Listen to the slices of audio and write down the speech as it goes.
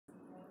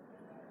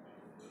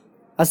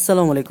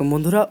আসসালামু আলাইকুম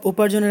বন্ধুরা,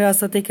 উপার্জনের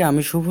রাস্তা থেকে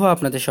আমি শুভ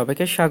আপনাদের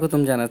সবাইকে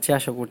স্বাগতম জানাচ্ছি।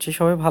 আশা করছি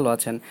সবাই ভালো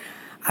আছেন।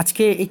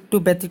 আজকে একটু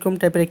ব্যতিক্রম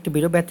টাইপের একটি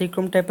ভিডিও।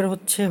 ব্যতিক্রম টাইপের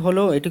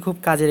হলো এটি খুব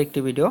কাজের একটি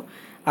ভিডিও।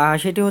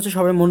 সেটি হচ্ছে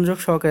সবাই মনোযোগ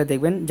সহকারে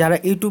দেখবেন। যারা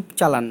ইউটিউব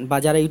চালান বা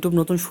যারা ইউটিউব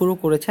নতুন শুরু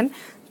করেছেন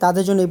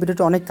তাদের জন্য এই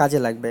ভিডিওটা অনেক কাজে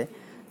লাগবে।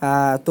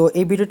 তো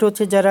এই ভিডিওটা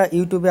হচ্ছে যারা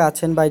ইউটিউবে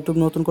আছেন বা ইউটিউব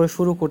নতুন করে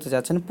শুরু করতে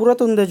যাচ্ছেন,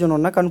 পুরাতনদের জন্য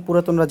না, কারণ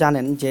পুরাতনরা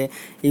জানেন যে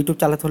ইউটিউব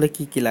চালাতে হলে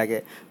কী কী লাগে।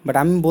 বাট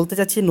আমি বলতে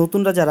চাচ্ছি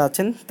নতুনরা যারা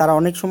আছেন তারা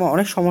অনেক সময়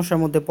অনেক সমস্যার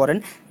মধ্যে পড়েন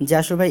যে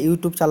আসলে ভাই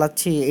ইউটিউব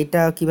চালাচ্ছি,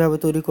 এটা কিভাবে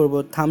তৈরি করব,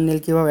 থাম্বনেল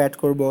কিভাবে অ্যাড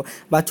করব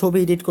বা ছবি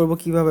এডিট করব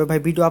কিভাবে, ভাই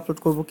ভিডিও আপলোড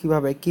করব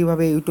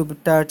কিভাবে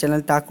ইউটিউবটা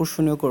চ্যানেলটা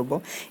আকর্ষণীয় করব,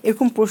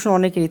 এরকম প্রশ্ন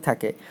অনেকেরই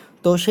থাকে।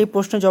 তো সেই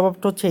প্রশ্নের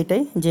জবাবটা হচ্ছে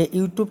এটাই যে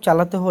ইউটিউব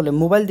চালাতে হলে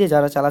মোবাইল দিয়ে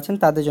যারা চালাচ্ছেন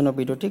তাদের জন্য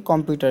ভিডিওটি,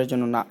 কম্পিউটারের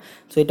জন্য না।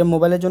 তো এটা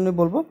মোবাইলের জন্যই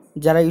বলবো।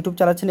 যারা ইউটিউব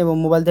চালাচ্ছেন এবং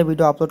মোবাইল দিয়ে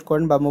ভিডিও আপলোড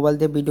করেন বা মোবাইল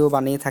দিয়ে ভিডিও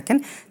বানিয়ে থাকেন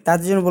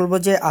তাদের জন্য বলবো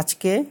যে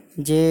আজকে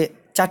যে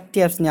 4টি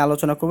অ্যাপস নিয়ে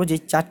আলোচনা করব, যে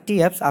 4টি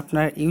অ্যাপস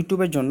আপনার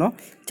ইউটিউবের জন্য,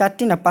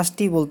 4টি না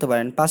 5টি বলতে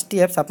পারেন, 5টি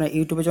অ্যাপস আপনার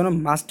ইউটিউবের জন্য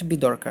মাস্ট বি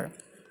দরকার।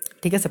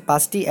 ঠিক আছে,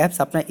 5টি অ্যাপস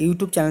আপনার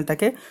ইউটিউব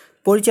চ্যানেলটাকে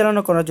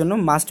পরিচালনা করার জন্য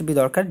মাস্ট বি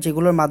দরকার,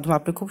 যেগুলোর মাধ্যমে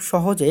আপনি খুব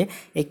সহজে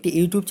একটি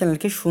ইউটিউব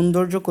চ্যানেলকে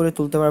সৌন্দর্য করে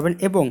তুলতে পারবেন।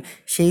 এবং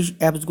সেই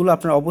অ্যাপসগুলো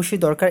আপনার অবশ্যই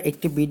দরকার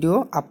একটি ভিডিও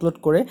আপলোড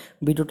করে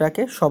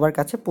ভিডিওটাকে সবার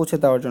কাছে পৌঁছে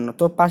দেওয়ার জন্য।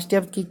 তো 5টি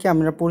অ্যাপস কী কী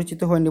আমরা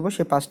পরিচিত হয়ে নেব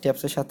সেই 5টি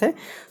অ্যাপসের সাথে।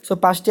 সো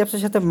 5টি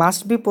অ্যাপসের সাথে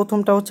মাস্ট বি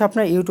প্রথমটা হচ্ছে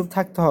আপনার ইউটিউব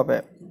থাকতে হবে।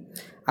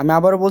 আমি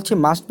আবারও বলছি,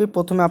 মাস্ট বি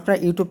প্রথমে আপনার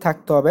ইউটিউব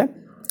থাকতে হবে।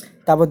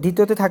 তারপর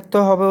দ্বিতীয়তে থাকতে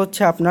হবে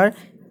হচ্ছে আপনার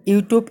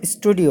ইউটিউব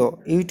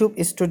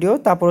স্টুডিও,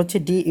 তারপর হচ্ছে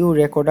ডিইউ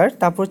রেকর্ডার,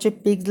 তারপর হচ্ছে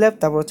পিক্সল্যাব,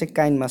 তারপর হচ্ছে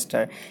কাইন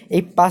মাস্টার।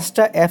 এই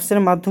 5টা অ্যাপসের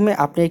মাধ্যমে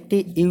আপনি একটি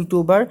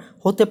ইউটিউবার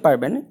হতে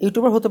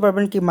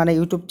পারবেন। কি মানে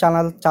ইউটিউব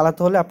চালাতে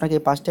হলে আপনাকে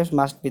এই 5টি অ্যাপস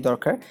মাস্ট বি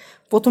দরকার।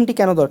 প্রথমটি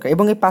কেন দরকার,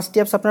 এবং এই 5টি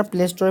অ্যাপস আপনার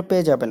প্লে স্টোরে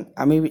পেয়ে যাবেন।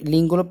 আমি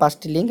লিঙ্কগুলো,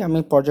 5টি লিঙ্ক আমি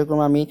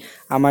পর্যায়ক্রমে আমি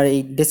আমার এই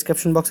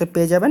ডিসক্রিপশন বক্সে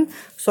পেয়ে যাবেন।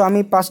 সো আমি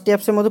 5টি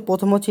অ্যাপসের মধ্যে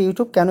প্রথম হচ্ছে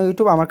ইউটিউব। কেন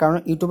ইউটিউব? কারণ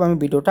ইউটিউবে আমি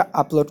ভিডিওটা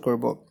আপলোড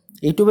করব।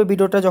 ইউটিউবে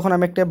ভিডিওটা যখন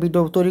আমি একটা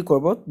ভিডিও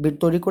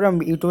তৈরি করে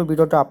আমি ইউটিউবে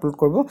ভিডিওটা আপলোড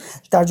করব,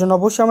 তার জন্য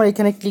অবশ্যই আমার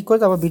এখানে ক্লিক করে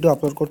তারপর ভিডিও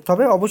আপলোড করতে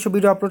হবে। অবশ্যই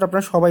ভিডিও আপলোড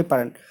আপনারা সবাই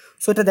পারেন,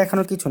 সো এটা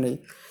দেখানোর কিছু নেই।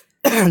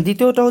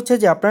 দ্বিতীয়টা হচ্ছে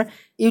যে আপনার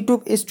ইউটিউব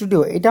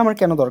স্টুডিও। এটা আমার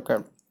কেন দরকার?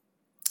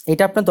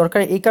 এটা আপনার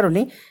দরকার এই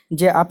কারণেই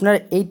যে আপনার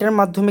এইটার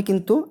মাধ্যমে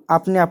কিন্তু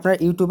আপনি আপনার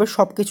ইউটিউবের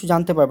সব কিছু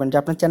জানতে পারবেন, যে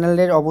আপনার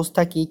চ্যানেলের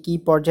অবস্থা কী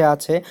পর্যায়ে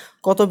আছে,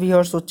 কত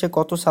ভিউয়ার্স হচ্ছে,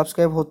 কত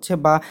সাবস্ক্রাইব হচ্ছে,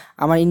 বা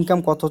আমার ইনকাম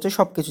কত হচ্ছে,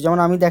 সব কিছু। যেমন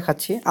আমি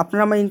দেখাচ্ছি,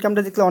 আপনারা আমার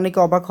ইনকামটা দেখলে অনেকে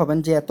অবাক হবেন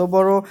যে এত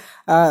বড়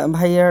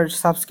ভাইয়ার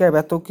সাবস্ক্রাইব,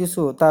 এত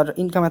কিছু, তার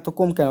ইনকাম এত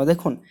কম কেন?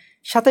 দেখুন,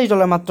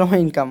 $27 মাত্র আমার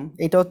ইনকাম।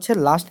 এটা হচ্ছে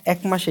লাস্ট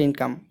 1 মাসের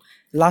ইনকাম।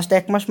 লাস্ট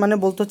 1 মাস মানে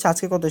বলতে হচ্ছে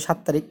আজকে কত, 7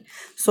 তারিখ।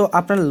 সো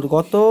আপনার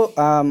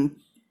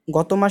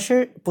গত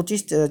মাসের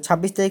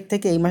 26 তারিখ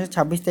থেকে এই মাসের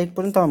 26 তারিখ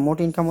পর্যন্ত আমার মোট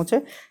ইনকাম হচ্ছে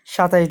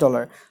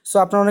 $27। সো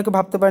আপনারা অনেকে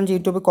ভাবতে পারেন যে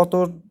ইউটিউবে কত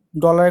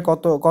ডলারে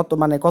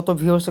কত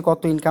ভিউয়ার্সে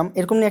কত ইনকাম,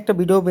 এরকম নিয়ে একটা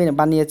ভিডিও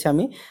বানিয়েছি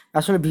আমি।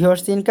 আসলে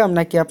ভিউয়ার্স ইনকাম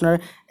নাকি আপনার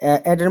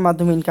অ্যাডের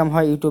মাধ্যমে ইনকাম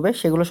হয় ইউটিউবে,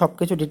 সেগুলো সব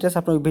কিছু ডিটেলস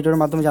আপনি ওই ভিডিওর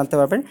মাধ্যমে জানতে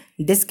পারবেন।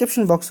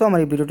 ডেসক্রিপশন বক্সেও আমার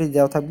এই ভিডিওটি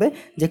দেওয়া থাকবে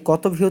যে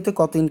কত ভিউতে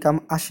কত ইনকাম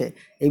আসে।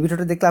 এই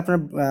ভিডিওটা দেখলে আপনার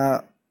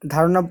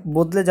ধারণা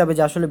বদলে যাবে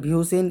যে আসলে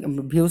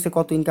ভিউসে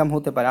কত ইনকাম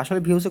হতে পারে। আসলে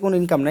ভিউসে কোনো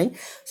ইনকাম নাই।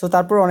 সো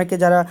তারপর অনেকে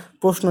যারা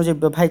প্রশ্ন যে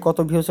ভাই কত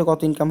ভিউসে কত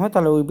ইনকাম হয়,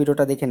 তাহলে ওই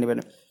ভিডিওটা দেখে নেবেন।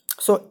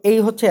 সো এই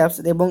হচ্ছে অ্যাপস,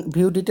 এবং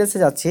ভিউ ডিটেলসে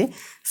যাচ্ছি।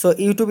 সো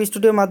ইউটিউব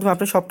স্টুডিওর মাধ্যমে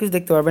আপনি সব কিছু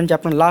দেখতে পারবেন যে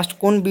আপনার লাস্ট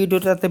কোন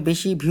ভিডিওটাতে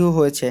বেশি ভিউ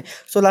হয়েছে।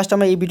 সো লাস্ট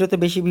আমার এই ভিডিওতে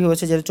বেশি ভিউ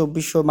হয়েছে, যেটা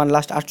 2400, মানে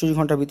লাস্ট 48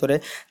 ঘন্টার ভিতরে।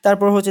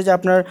 তারপর হচ্ছে যে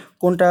আপনার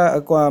কোনটা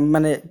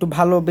মানে একটু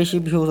ভালো বেশি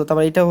ভিউ হতো,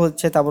 তারপর এটা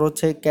হচ্ছে, তারপর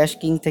হচ্ছে ক্যাশ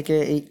কিং থেকে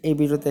এই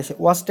ভিডিওতে এসে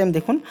ওয়াচ টাইম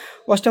দেখুন।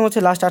 ওয়াচ টাইম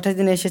হচ্ছে লাস্ট 28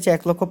 দিনে এসেছে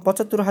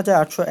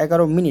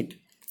 1,75,811 মিনিট।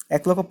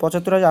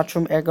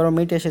 1,75,811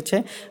 মিনিট এসেছে।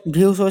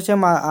 ভিউজ হয়েছে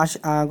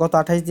গত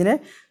 28 দিনে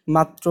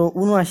মাত্র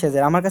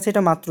 79,000। আমার কাছে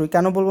এটা মাত্রই।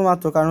 কেন বলবো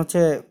মাত্র? কারণ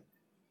হচ্ছে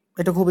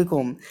এটা খুবই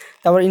কম।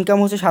 তারপর ইনকাম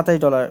হচ্ছে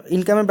 $27।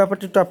 ইনকামের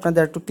ব্যাপারটা একটু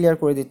আপনাদের একটু ক্লিয়ার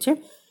করে দিচ্ছি।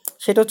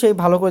 সেটা হচ্ছে এই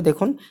ভালো করে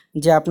দেখুন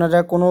যে আপনারা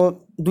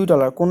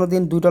কোনো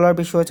দিন $2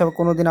 বেশি হয়েছে, আবার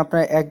কোনো দিন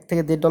আপনার $1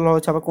 থেকে $1.5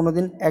 হয়েছে, আবার কোনো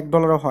দিন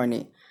 $1ও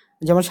হয়নি।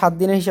 যেমন 7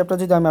 দিনের হিসাবটা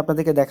যদি আমি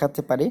আপনাদেরকে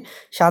দেখাতে পারি,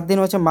 7 দিন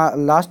হচ্ছে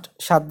লাস্ট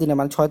 7 দিনে,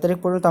 মানে 6 তারিখ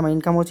পর্যন্ত আমার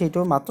ইনকাম হচ্ছে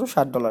ইউটিউব মাত্র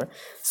 $60।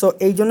 সো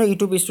এই জন্য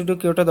ইউটিউব স্টুডিও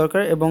কেউটা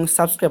দরকার। এবং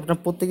সাবস্ক্রাইব,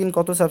 আপনার প্রত্যেকদিন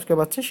কত সাবস্ক্রাইব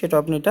আছে সেটা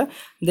আপনি এটা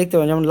দেখতে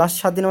পারেন। যেমন লাস্ট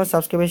 7 দিনে আমার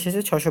সাবস্ক্রাইব এসেছে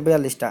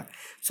 642টা।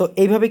 সো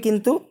এইভাবে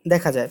কিন্তু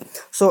দেখা যায়।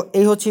 সো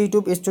এই হচ্ছে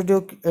ইউটিউব স্টুডিও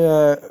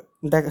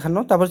দেখানো।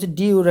 তারপর হচ্ছে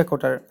ডিইউ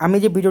রেকর্ডার। আমি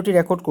যে ভিডিওটি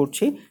রেকর্ড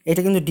করছি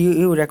এটা কিন্তু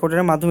ডিইউ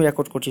রেকর্ডারের মাধ্যমে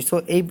রেকর্ড করছি। সো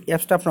এই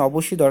অ্যাপসটা আপনার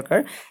অবশ্যই দরকার।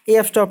 এই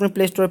অ্যাপসটা আপনি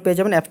প্লে স্টোরে পেয়ে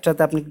যাবেন।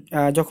 অ্যাপসটাতে আপনি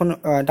যখন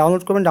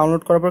ডাউনলোড করবেন,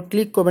 ডাউনলোড করার পর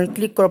ক্লিক করবেন,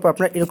 ক্লিক করার পর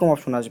আপনার এরকম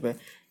অপশন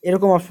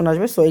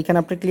আসবে। সো এইখানে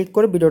আপনি ক্লিক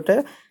করে ভিডিওটা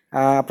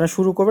আপনার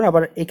শুরু করবেন,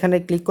 আবার এখানে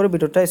ক্লিক করে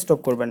ভিডিওটা স্টপ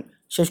করবেন,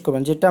 শেষ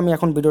করবেন, যেটা আমি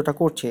এখন ভিডিওটা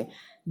করছি।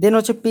 দেন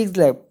হচ্ছে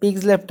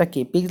পিক্সল্যাবটা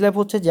কি? পিক্সল্যাব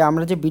হচ্ছে যে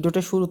আমরা যে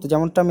ভিডিওটা শুরুতে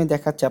যেমনটা আমি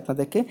দেখাচ্ছি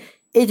আপনাদেরকে,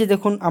 এই যে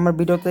দেখুন আমার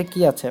ভিডিওতে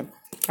কি আছে।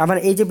 আমার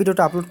এই যে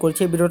ভিডিওটা আপলোড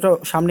করেছি, এই ভিডিওটা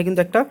সামনে কিন্তু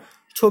একটা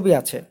ছবি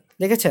আছে,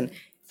 দেখেছেন?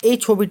 এই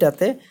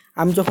ছবিটাতে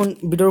আমি যখন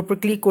ভিডিওর উপর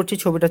ক্লিক করছি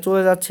ছবিটা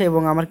চলে যাচ্ছে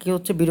এবং আমার কি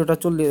হচ্ছে, ভিডিওটা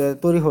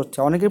তৈরি হচ্ছে।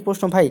 অনেকের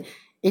প্রশ্ন, ভাই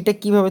এটা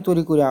কিভাবে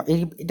তৈরি করি,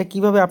 এটা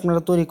কিভাবে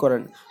আপনারা তৈরি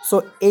করেন। সো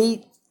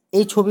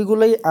এই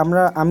ছবিগুলোই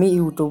আমি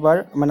ইউটিউবার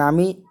মানে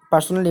আমি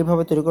পার্সোনালি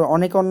এভাবে তৈরি করি,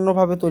 অনেকে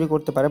অন্যভাবে তৈরি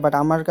করতে পারে, বাট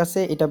আমার কাছে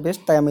এটা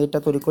বেস্ট, তাই আমি এটা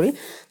তৈরি করি।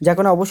 যার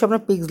কারণে অবশ্যই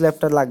আপনার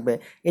পিক্সল্যাবটা লাগবে,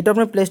 এটা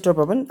আপনার প্লে স্টোর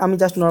পাবেন। আমি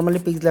জাস্ট নর্মালি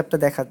পিক্সল্যাবটা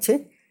দেখাচ্ছি।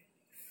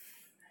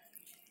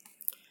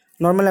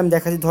 নর্মালি আমি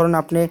দেখাচ্ছি, ধরুন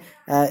আপনি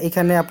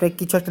এখানে আপনি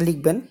কিছু একটা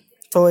লিখবেন।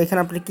 তো এখানে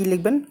আপনি কি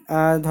লিখবেন,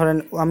 ধরেন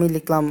আমি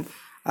লিখলাম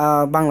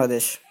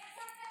বাংলাদেশ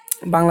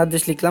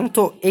বাংলাদেশ লিখলাম।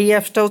 তো এই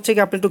অ্যাপসটা হচ্ছে কি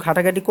আপনি একটু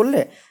ঘাটাঘাটি করলে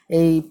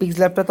এই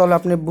পিক্সল্যাবটা, তাহলে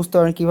আপনি বুঝতে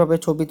পারেন কীভাবে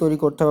ছবি তৈরি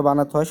করতে হবে,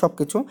 বানাতে হয় সব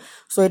কিছু।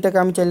 সো এটাকে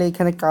আমি চাইলে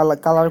এখানে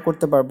কালার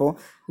করতে পারবো।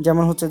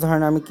 যেমন হচ্ছে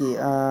ধরেন আমি কি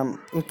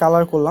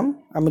কালার করলাম,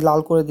 আমি লাল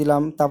করে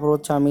দিলাম। তারপর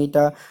হচ্ছে আমি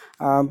এটা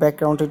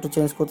ব্যাকগ্রাউন্ড একটু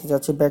চেঞ্জ করতে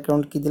চাচ্ছি,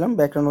 ব্যাকগ্রাউন্ড কি দিলাম,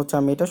 ব্যাকগ্রাউন্ড হচ্ছে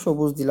আমি এটা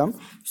সবুজ দিলাম।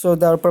 সো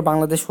দেওয়ার পর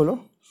বাংলাদেশ হলো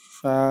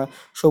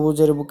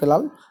সবুজের বুকে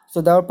লাল। তো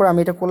দেওয়ার পর আমি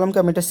এটা করলাম কি,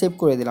 আমি এটা সেভ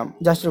করে দিলাম।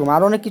 জাস্ট এরকম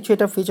আরও অনেক কিছু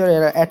এটা ফিচার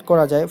অ্যাড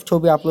করা যায়,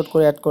 ছবি আপলোড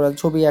করে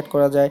ছবি অ্যাড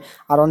করা যায়,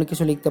 আর অনেক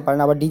কিছু লিখতে পারেন,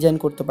 আবার ডিজাইন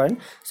করতে পারেন।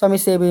 সো আমি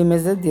সেভ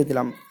ইমেজে দিয়ে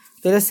দিলাম।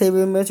 তো এটা সেভ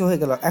ইমেজ হয়ে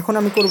গেল। এখন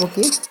আমি করব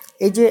কি,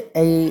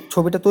 এই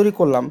ছবিটা তৈরি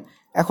করলাম,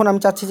 এখন আমি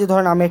চাচ্ছি যে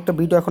ধরেন আমি একটা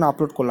ভিডিও এখন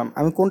আপলোড করলাম।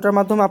 আমি কোনটার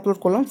মাধ্যমে আপলোড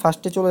করলাম,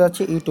 ফার্স্টে চলে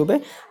যাচ্ছি ইউটিউবে।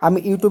 আমি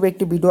ইউটিউবে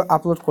একটি ভিডিও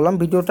আপলোড করলাম,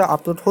 ভিডিওটা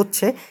আপলোড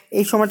হচ্ছে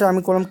এই সময়টা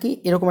আমি করলাম কি,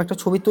 এরকম একটা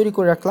ছবি তৈরি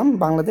করে রাখলাম,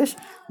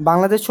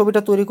 বাংলাদেশ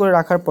ছবিটা তৈরি করে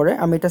রাখার পরে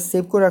আমি এটা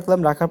সেভ করে রাখলাম।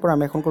 রাখার পর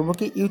আমি এখন করব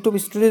কি, ইউটিউব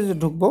স্টুডিওতে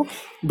ঢুকবো।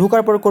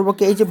 ঢোকার পরে করব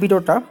কি, এই যে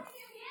ভিডিওটা,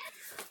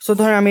 সো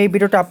ধরেন আমি এই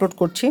ভিডিওটা আপলোড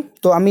করছি।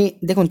 তো আমি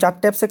দেখুন 4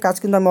 অ্যাপসের কাজ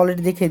কিন্তু আমি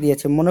অলরেডি দেখিয়ে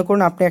দিয়েছি। মনে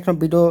করুন আপনি এখন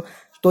ভিডিও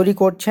তৈরি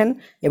করছেন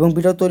এবং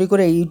ভিডিও তৈরি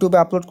করে ইউটিউবে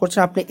আপলোড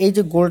করছেন। আপনি এই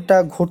যে গোলটা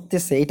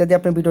ঘটতেছে এটা দিয়ে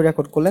আপনি ভিডিও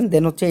রেকর্ড করলেন,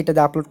 দেন হচ্ছে এটা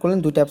দিয়ে আপলোড করলেন,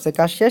 2টা অ্যাপসের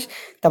কাজ শেষ।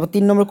 তারপর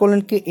 3 নম্বর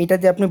করলেন কি, এটা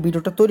দিয়ে আপনি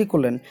ভিডিওটা তৈরি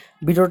করলেন,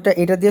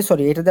 এটা দিয়ে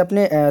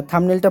আপনি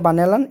থাম্বনেইলটা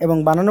বানালেন, এবং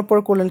বানানোর পর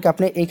করলেন কি,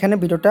 আপনি এইখানে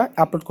ভিডিওটা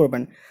আপলোড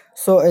করবেন।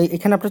 সো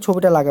এখানে আপনি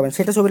ছবিটা লাগাবেন,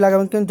 সেটা ছবি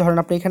লাগাবেন কিন্তু ধরেন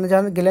আপনি এখানে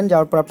গেলেন,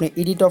 যাওয়ার পর আপনি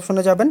এডিট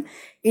অপশনে যাবেন।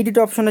 এডিট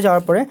অপশনে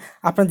যাওয়ার পরে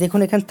আপনার দেখুন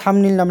এখানে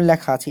থাম্বনেইল নামে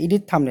লেখা আছে,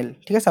 এডিট থাম্বনেইল,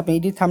 ঠিক আছে। আপনি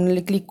এডিট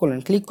থাম্বনেইলে ক্লিক করলেন,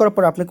 ক্লিক করার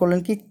পর আপনি করলেন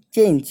কি,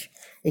 চেঞ্জ,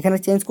 এখানে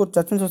চেঞ্জ করতে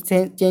চাচ্ছেন। তো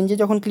চেঞ্জে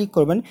যখন ক্লিক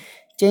করবেন,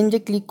 চেঞ্জে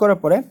ক্লিক করার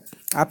পরে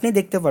আপনি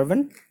দেখতে পারবেন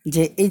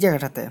যে এই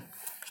জায়গাটাতে,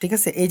 ঠিক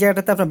আছে, এই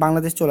জায়গাটাতে আপনার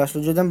বাংলাদেশ চলে আসলো।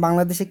 যদি আমি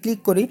বাংলাদেশে ক্লিক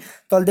করি,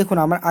 তাহলে দেখুন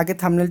আমার আগে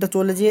থাম্বনেইলটা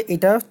চলে যেয়ে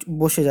এটা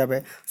বসে যাবে।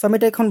 সো আমি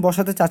এটা এখন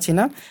বসাতে চাচ্ছি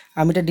না,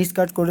 আমি এটা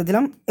ডিসকার্ড করে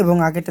দিলাম এবং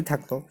আগেটা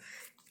থাকতো।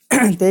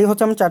 তো এই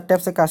হচ্ছে আমার 4টে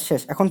অ্যাপসের কাজ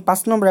শেষ। এখন 5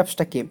 নম্বর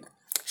অ্যাপসটা কি,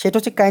 সেটা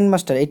হচ্ছে কাইন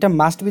মাস্টার। এটা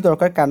মাস্ট বি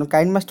দরকার, কারণ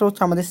কাইন মাস্টার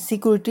হচ্ছে আমাদের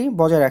সিকিউরিটি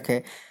বজায় রাখে।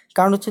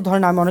 কারণ হচ্ছে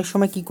ধরেন আমি অনেক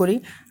সময় কী করি,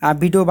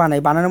 ভিডিও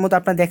বানানোর মধ্যে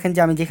আপনারা দেখেন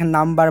যে আমি যেখানে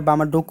নাম্বার বা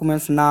আমার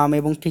ডকুমেন্টস নাম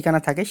এবং ঠিকানা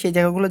থাকে, সেই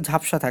জায়গাগুলো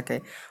ঝাপসা থাকে,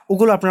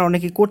 ওগুলো আপনারা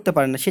অনেকেই করতে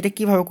পারেন না। সেটা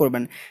কীভাবে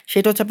করবেন,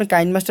 সেটা হচ্ছে আপনি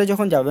কাইন মাস্টার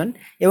যখন যাবেন,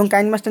 এবং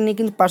কাইন মাস্টার নিয়ে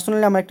কিন্তু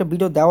পার্সোনালি আমার একটা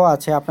ভিডিও দেওয়া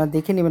আছে, আপনারা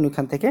দেখে নেবেন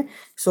ওইখান থেকে।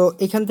 সো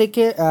এখান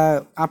থেকে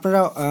আপনারা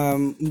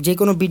যে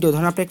কোনো ভিডিও,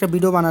 ধরেন আপনি একটা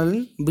ভিডিও বানালেন,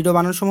 ভিডিও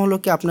বানানোর সময় হলো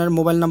কি আপনার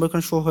মোবাইল নাম্বার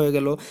ওখানে শো হয়ে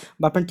গেল,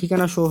 বা আপনার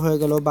ঠিকানা শো হয়ে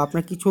গেল, বা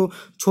আপনার কিছু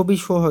ছবি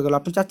শো হয়ে গেল।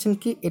 আপনি চাচ্ছেন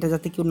কি এটা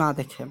যাতে কেউ না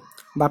দেখে,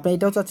 বা আপনি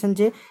এটাও চাচ্ছেন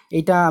যে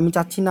এটা আমি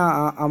চাচ্ছি না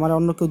আমার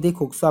অন্য কেউ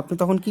দেখুক। সো আপনি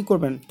তখন কি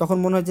করবেন, তখন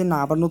মনে হয় যে না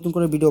আবার নতুন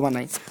করে ভিডিও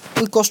বানাই,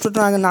 ওই কষ্টটা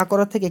আগে না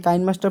করার থেকে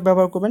কাইন মাস্টার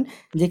ব্যবহার করবেন,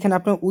 যেখানে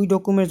আপনার ওই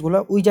ডকুমেন্টসগুলো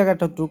ওই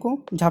জায়গাটাটুকু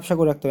ঝাপসা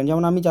করে রাখতে পারেন।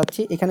 যেমন আমি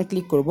যাচ্ছি, এখানে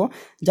ক্লিক করব,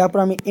 যাওয়ার পর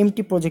আমি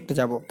এমটি প্রজেক্টে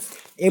যাব।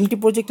 এমটি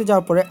প্রজেক্টে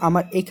যাওয়ার পরে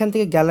আমার এখান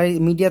থেকে গ্যালারি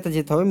মিডিয়াতে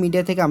যেতে হবে,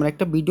 মিডিয়া থেকে আমার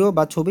একটা ভিডিও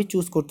বা ছবি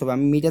চুজ করতে হবে।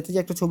 আমি মিডিয়াতে যে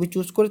একটা ছবি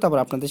চুজ করে তারপর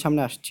আপনাদের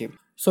সামনে আসছি।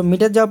 সো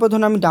মিডিয়া যাওয়ার পর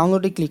ধরুন আমি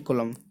ডাউনলোডে ক্লিক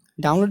করলাম।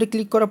 ডাউনলোডে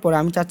ক্লিক করার পরে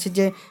আমি চাচ্ছি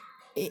যে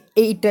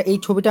এই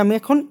ছবিটা আমি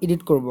এখন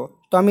এডিট করব।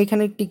 তো আমি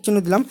এখানে টিক চিহ্ন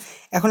দিলাম।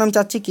 এখন আমি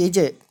চাচ্ছি কি,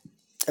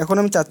 এখন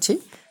আমি চাচ্ছি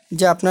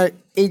যে আপনার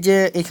এই যে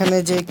এখানে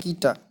যে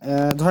কীটা,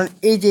 ধরেন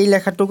এই যে এই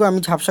লেখাটুকু আমি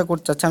ঝাপসা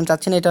করতে চাচ্ছি, আমি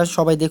চাচ্ছি না এটা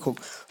সবাই দেখুক।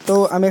 তো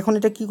আমি এখন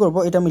এটা কি করব,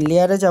 এটা আমি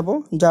লেয়ারে যাব,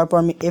 যাওয়ার পর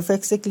আমি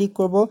এফেক্টসে ক্লিক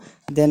করব,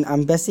 দেন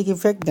আমি বেসিক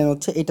ইফেক্ট, দেন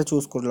হচ্ছে এটা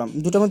চুজ করলাম।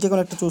 দুটোর মধ্যে যে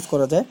কোনো একটা চুজ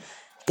করা যায়।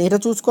 তো এটা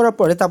চুজ করার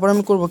পরে তারপর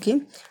আমি করব কি,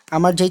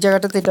 আমার যেই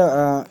জায়গাটাতে এটা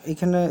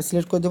এখানে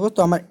সিলেক্ট করে দেবো। তো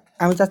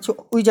আমি চাচ্ছি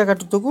ওই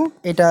জায়গাটুকু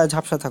এটা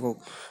ঝাপসা থাকুক।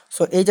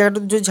 সো এই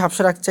জায়গাটুকু যদি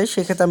ঝাপসা রাখতে চাই,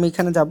 সেক্ষেত্রে আমি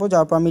এখানে যাবো,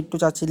 যাওয়ার পর আমি একটু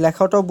চাচ্ছি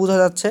লেখাটাও বোঝা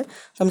যাচ্ছে,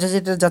 তো আমি চাচ্ছি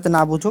এটা যাতে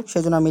না বুঝুক,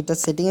 সেই জন্য আমি এটা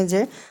সেটিংয়ে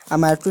যে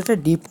আমি একটু এটা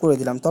ডিপ করে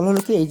দিলাম। তাহলে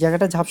হলো কি এই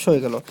জায়গাটা ঝাপসা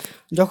হয়ে গেল।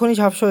 যখনই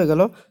ঝাপসা হয়ে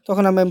গেল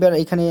তখন আমি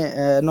এখানে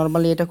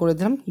নর্মালি এটা করে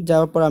দিলাম।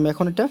 যাওয়ার পর আমি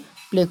এখন এটা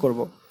প্লে করব।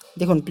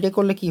 দেখুন প্লে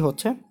করলে কি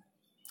হচ্ছে,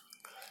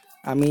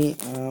 আমি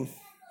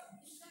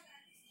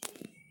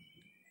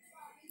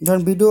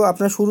ধরুন ভিডিও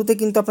আপনার শুরুতে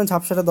কিন্তু আপনার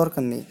ঝাপসাটা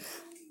দরকার নেই।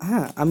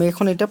 হ্যাঁ, আমি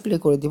এখন এটা প্লে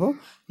করে দিব।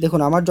 দেখুন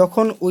আমার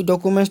যখন ওই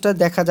ডকুমেন্টসটা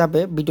দেখা যাবে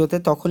ভিডিওতে,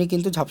 তখনই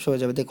কিন্তু ঝাপসা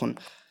হয়ে যাবে। দেখুন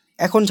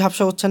এখন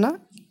ঝাপসা হচ্ছে না,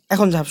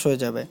 এখন ঝাপসা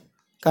হয়ে যাবে,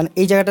 কারণ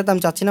এই জায়গাটাতে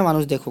আমি চাচ্ছি না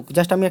মানুষ দেখুক।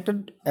 জাস্ট আমি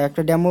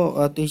একটা ডেমো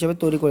হিসেবে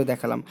তৈরি করে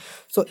দেখালাম।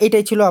 সো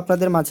এটাই ছিল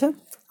আপনাদের মাঝে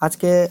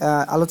আজকে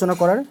আলোচনা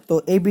করার। তো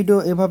এই ভিডিও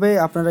এভাবে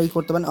আপনারা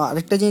করতে পারেন।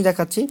 আরেকটা জিনিস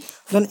দেখাচ্ছি,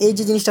 ধরুন এই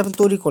যে জিনিসটা আপনি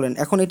তৈরি করলেন,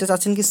 এখন এটা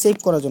চাচ্ছেন কি সেভ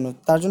করার জন্য,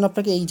 তার জন্য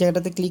আপনাকে এই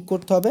জায়গাটাতে ক্লিক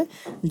করতে হবে।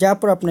 যাওয়ার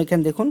পর আপনি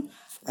এখানে দেখুন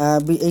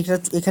এইটা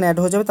এখানে অ্যাড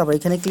হয়ে যাবে। তারপর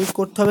এখানে ক্লিক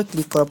করতে হবে,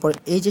 ক্লিক করার পর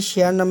এই যে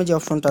শেয়ার নামে যে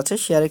অপশনটা আছে,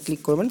 শেয়ারে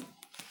ক্লিক করবেন।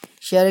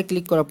 শেয়ারে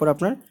ক্লিক করার পর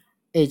আপনার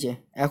এই যে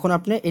এখন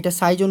আপনি এটা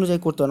সাইজ অনুযায়ী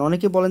করতে পারেন।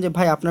 অনেকেই বলেন যে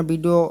ভাই আপনার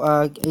ভিডিও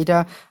এটা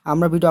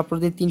আমরা ভিডিও আপলোড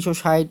দিই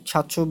 360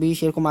 720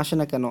 এরকম আসে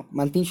না কেন,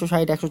 মানে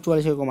 360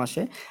 144 এরকম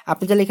আসে।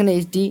 আপনি চাইলে এখানে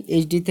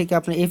এইচডি থেকে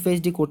আপনি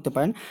এফএইচডি করতে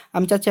পারেন।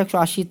 আমি চাচ্ছি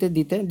 180-তে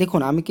দিতে।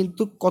 দেখুন আমি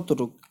কিন্তু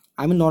কতটুকু,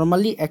 আমি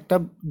নর্মালি একটা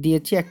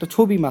দিয়েছি একটা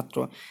ছবি মাত্র,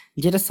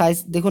 যেটা সাইজ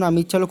দেখুন আমি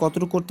ইচ্ছা হলে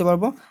কতটুকু করতে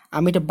পারবো।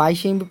 আমি এটা 22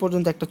 এমবি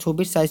পর্যন্ত একটা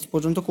ছবির সাইজ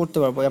পর্যন্ত করতে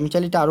পারবো। আমি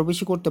চাইলে এটা আরও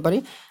বেশি করতে পারি।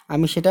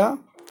 আমি সেটা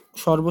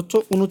সর্বোচ্চ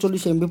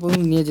 39 এমবি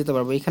পর্যন্ত নিয়ে যেতে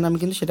পারবো। এখানে আমি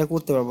কিন্তু সেটা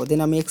করতে পারবো।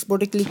 দেন আমি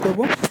এক্সপোর্টে ক্লিক করব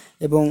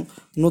এবং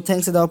নো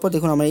থ্যাঙ্কসে দেওয়ার পর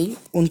দেখুন আমার এই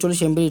 39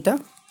 এমবি এটা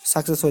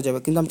সাকসেস হয়ে যাবে,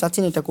 কিন্তু আমি চাচ্ছি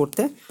না এটা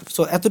করতে।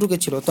 সো এতটুকু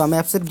ছিল। তো আমি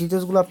অ্যাপসের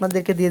ডিটেলসগুলো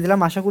আপনাদেরকে দিয়ে দিলাম,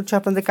 আশা করছি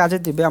আপনাদের কাজে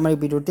দেবে আমার এই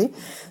ভিডিওটি।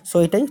 সো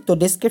এটাই তো,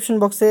 ডেসক্রিপশন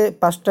বক্সে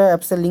 5টা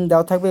অ্যাপসের লিঙ্ক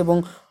দেওয়া থাকবে এবং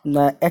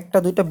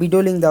 1-2টা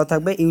ভিডিও লিঙ্ক দেওয়া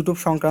থাকবে ইউটিউব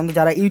সংক্রান্ত।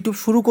 যারা ইউটিউব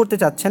শুরু করতে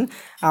চাচ্ছেন,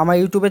 আমার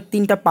ইউটিউবের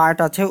 3টা পার্ট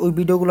আছে, ওই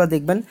ভিডিওগুলো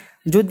দেখবেন।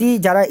 যদি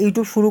যারা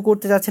ইউটিউব শুরু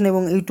করতে যাচ্ছেন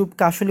এবং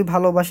ইউটিউবকে আসলে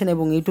ভালোবাসেন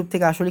এবং ইউটিউব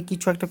থেকে আসলে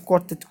কিছু একটা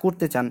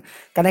করতে চান,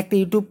 কারণ একটা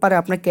ইউটিউব পারে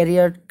আপনার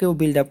ক্যারিয়ারকেও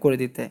বিল্ড আপ করে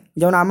দিতে।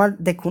 যেমন আমার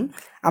দেখুন,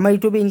 আমার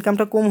ইউটিউবে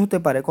ইনকামটা কম হতে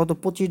পারে, কত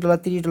 $25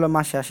 $30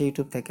 মাসে আসে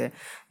ইউটিউব থেকে,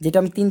 যেটা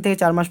আমি 3 থেকে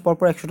 4 মাস পর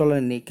পর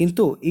 $100 নিই।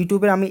 কিন্তু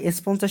ইউটিউবের আমি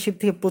স্পন্সরশিপ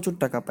থেকে প্রচুর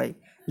টাকা পাই,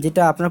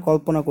 যেটা আপনারা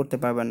কল্পনা করতে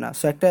পারবেন না।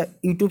 সো একটা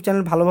ইউটিউব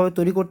চ্যানেল ভালোভাবে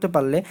তৈরি করতে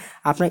পারলে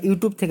আপনার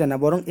ইউটিউব থেকে না,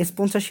 বরং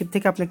স্পন্সরশিপ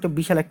থেকে আপনি একটা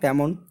বিশাল একটা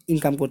অ্যামাউন্ট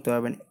ইনকাম করতে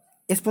পারবেন।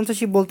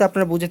 স্পন্সরশিপ বলতে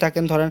আপনারা বুঝে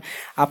থাকেন, ধরেন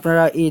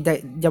আপনারা এই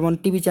যেমন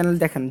টিভি চ্যানেল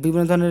দেখেন,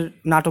 বিভিন্ন ধরনের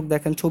নাটক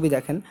দেখেন, ছবি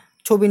দেখেন,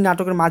 ছবির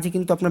নাটকের মাঝে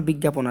কিন্তু আপনার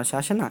বিজ্ঞাপন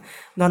আসে না?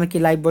 ধরেন কি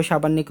লাইফ বয়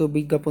সাবান নিয়ে কেউ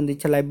বিজ্ঞাপন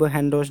দিচ্ছে, লাইফ বয়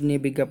হ্যান্ড ওয়াশ নিয়ে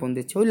বিজ্ঞাপন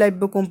দিচ্ছে, ওই লাইফ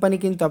বয় কোম্পানি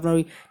কিন্তু আপনার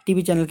ওই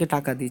টিভি চ্যানেলকে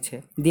টাকা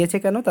দিয়েছে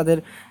কেন? তাদের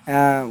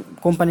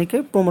কোম্পানিকে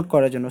প্রমোট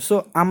করার জন্য। সো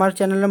আমার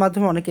চ্যানেলের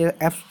মাধ্যমে অনেকে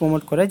অ্যাপস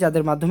প্রমোট করে,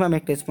 যাদের মাধ্যমে আমি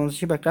একটা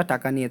স্পন্সরশিপ একটা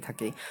টাকা নিয়ে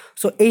থাকি।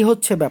 সো এই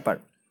হচ্ছে ব্যাপার।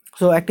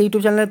 সো একটা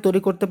ইউটিউব চ্যানেল তৈরি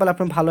করতে পারলে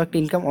আপনার ভালো একটা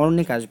ইনকাম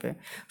অনেক আসবে।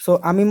 সো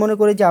আমি মনে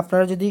করি যে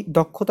আপনারা যদি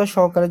দক্ষতা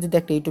সহকারে যদি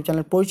একটা ইউটিউব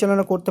চ্যানেল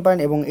পরিচালনা করতে পারেন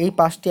এবং এই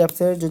 5টি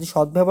অ্যাপসের যদি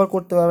সদ্ব্যবহার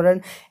করতে পারেন,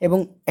 এবং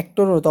একটা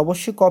অনুরোধ,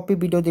 অবশ্যই কপি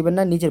ভিডিও দেবেন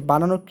না, নিজের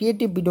বানানো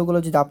ক্রিয়েটিভ ভিডিওগুলো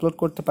যদি আপলোড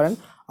করতে পারেন,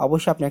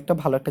 অবশ্যই আপনি একটা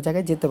ভালো একটা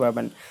জায়গায় যেতে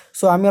পারবেন।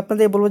 সো আমি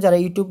আপনাদের বলবো, যারা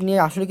ইউটিউব নিয়ে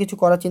আসলে কিছু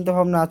করার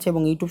চিন্তাভাবনা আছে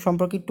এবং ইউটিউব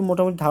সম্পর্কে একটু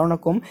মোটামুটি ধারণা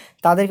কম,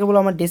 তাদেরকে বলবো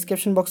আমার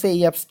ডিসক্রিপশন বক্সে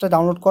এই অ্যাপসটা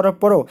ডাউনলোড করার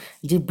পরও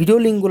যে ভিডিও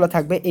লিঙ্কগুলো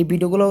থাকবে, এই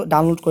ভিডিওগুলো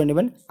ডাউনলোড করে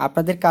নেবেন,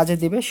 আপনাদের কাজে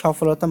দেবে,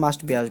 সফলতা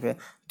মাস্ট বি আসবে।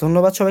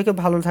 ধন্যবাদ সবাইকে,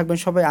 ভালো থাকবেন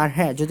সবাই। আর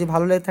হ্যাঁ, যদি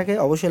ভালো লেগে থাকে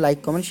অবশ্যই লাইক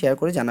কমেন্ট শেয়ার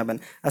করে জানাবেন।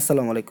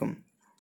 আসসালামু আলাইকুম।